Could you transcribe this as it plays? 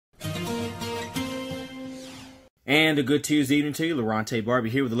And a good Tuesday evening to you. Larontas Barbie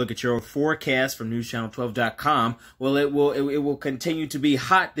here with a look at your forecast from NewsChannel12.com. Well, it will continue to be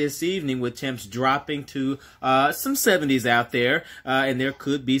hot this evening with temps dropping to some 70s out there, and there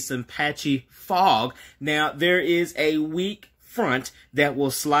could be some patchy fog. Now, there is a weak front that will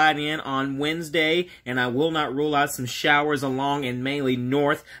slide in on Wednesday, and I will not rule out some showers along and mainly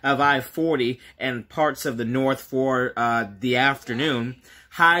north of I-40 and parts of the north for the afternoon.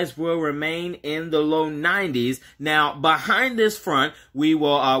 Highs will remain in the low 90s. Now, behind this front, we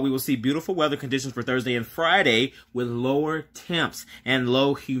will see beautiful weather conditions for Thursday and Friday with lower temps and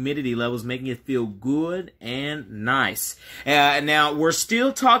low humidity levels, making it feel good and nice. Now, we're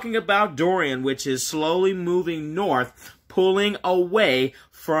still talking about Dorian, which is slowly moving north, pulling away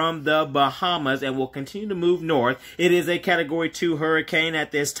from the Bahamas, and will continue to move north. It is a Category 2 hurricane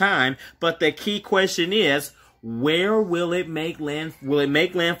at this time, but the key question is, where will it make land? Will it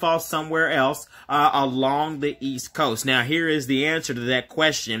make landfall somewhere else along the East Coast? Now, here is the answer to that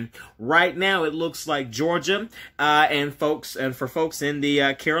question. Right now, it looks like Georgia and for folks in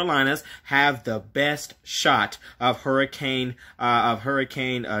the Carolinas have the best shot of Hurricane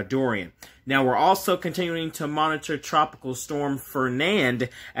Dorian. Now, we're also continuing to monitor Tropical Storm Fernand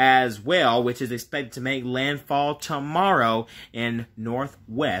as well, which is expected to make landfall tomorrow in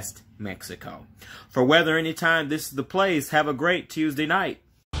northwest Mexico. For Weather Anytime, this is the place. Have a great Tuesday night.